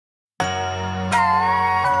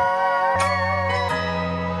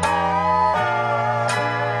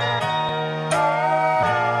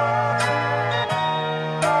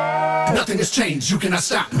nothing has changed, you cannot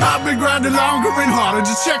stop me. I've been grinding longer and harder,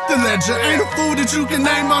 just check the ledger. Ain't a fool that you can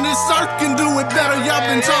name on this earth can do it better. Y'all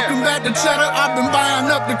been talking about the cheddar, I've been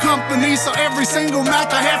buying up the company. So every single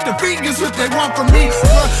mouth I have to feed is what they want from me.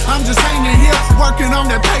 But I'm just hanging here, working on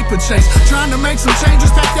that paper chase, trying to make some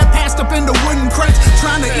changes, pack that past up into wooden crates,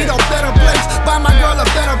 trying to eat off better plates, buy my girl a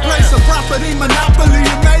better place, a property monopoly,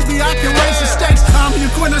 and maybe I can raise the stakes. I'm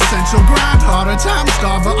your quintessential grind harder, time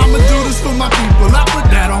starver. I'ma do this for my people, I put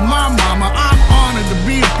that on my mama. I'm honored to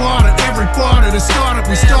be a part of every part of the startup.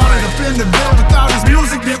 We started up in the build with all this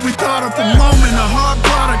music that we thought of. A moment, a hard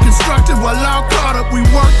product, constructed while all caught up. We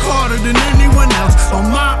work harder than anyone else,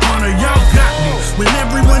 on my honor, y'all got me. When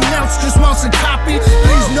everyone else just wants a copy,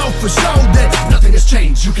 please know for sure that nothing has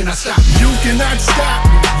changed, you cannot stop me. You cannot stop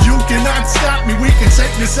me, you cannot stop me. We can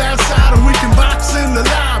take this outside or we can box in the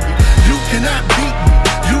lobby. You cannot beat me,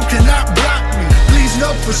 you cannot block me. Please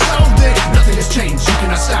know for sure that nothing has changed, you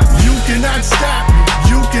cannot stop me. You cannot stop me,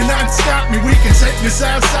 you cannot stop me. We can take this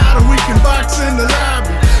outside or we can box in the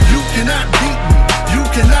lobby. You cannot beat me, you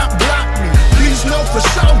cannot block me. Please know for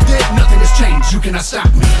sure that nothing has changed, you cannot stop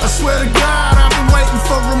me. I swear to God, I've been waiting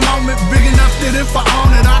for a moment big enough that if I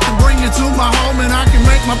own it, I can bring it to my home and I can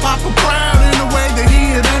make my papa proud in a way that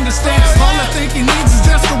he'd understand. All I think he needs is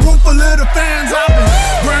just a room full of the fans. I've been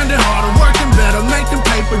grinding harder, working better, making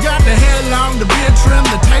paper. Got the hair long, the beard trim,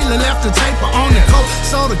 the tailor left the taper on the coat,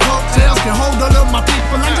 so the coattails can hold all of my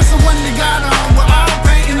people. I'm just the one that got on. We're all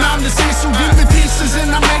painting on the see-through. Give me pieces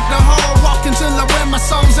and I make the whole. Walk until I wear my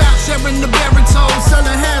soul's out, sharing the baritone,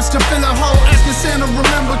 selling hands to fill a hole. Asking Santa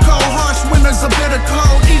remember cold, harsh winters a bitter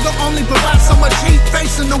cold. Ego only provides so much heat,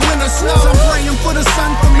 facing the winter snows. I'm praying for the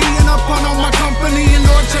sun for me and up on my company. And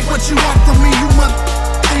Lord, take what you want from me, you mother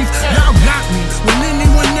thief. Y'all got me. When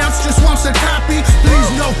anyone else just wants a copy, please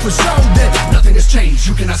know for sure that nothing has changed,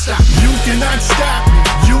 you cannot stop me. You cannot stop me,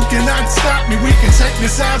 you cannot stop me. We can take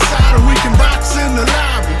this outside or we can box in the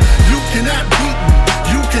lobby. You cannot beat me,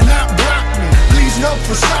 you cannot block me. Please know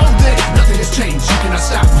for sure that nothing has changed, you cannot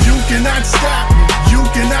stop me. You cannot stop me, you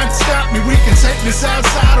cannot stop me. We can take this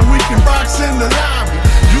outside or we can box in the lobby.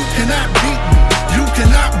 You cannot beat me, you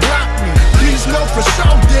cannot block me. Please know for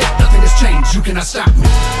sure that nothing has changed, you cannot stop me.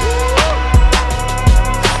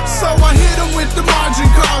 So I hit him with the margin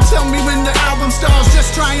call. Tell me when the album starts.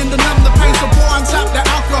 Just trying to numb the pain, so pour on top the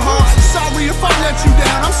alcohol. Sorry if I let you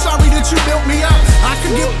down, I'm sorry that you built me up. I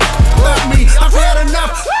could give about me, I've had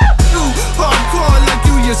enough. Hardcore like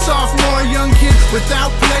you, your sophomore, young kid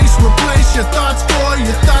without place. Replace your thoughts for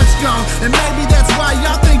your thoughts gone. And maybe that's why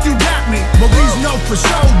y'all think you got me. But please know for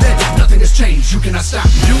sure that nothing has changed, you cannot stop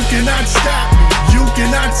me. You cannot stop me, you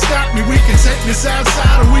cannot stop me. We can take this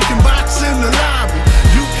outside or we can box in the lobby.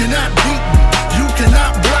 You cannot beat me, you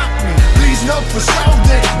cannot block me. Please know for sure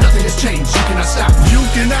that nothing has changed, you cannot stop me. You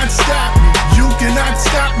cannot stop me, you cannot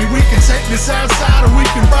stop me. We can take this outside or we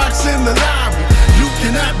can box in the lobby. You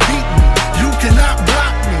cannot beat me, you cannot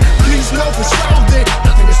block me. Please know for sure that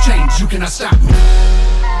nothing has changed, you cannot stop me.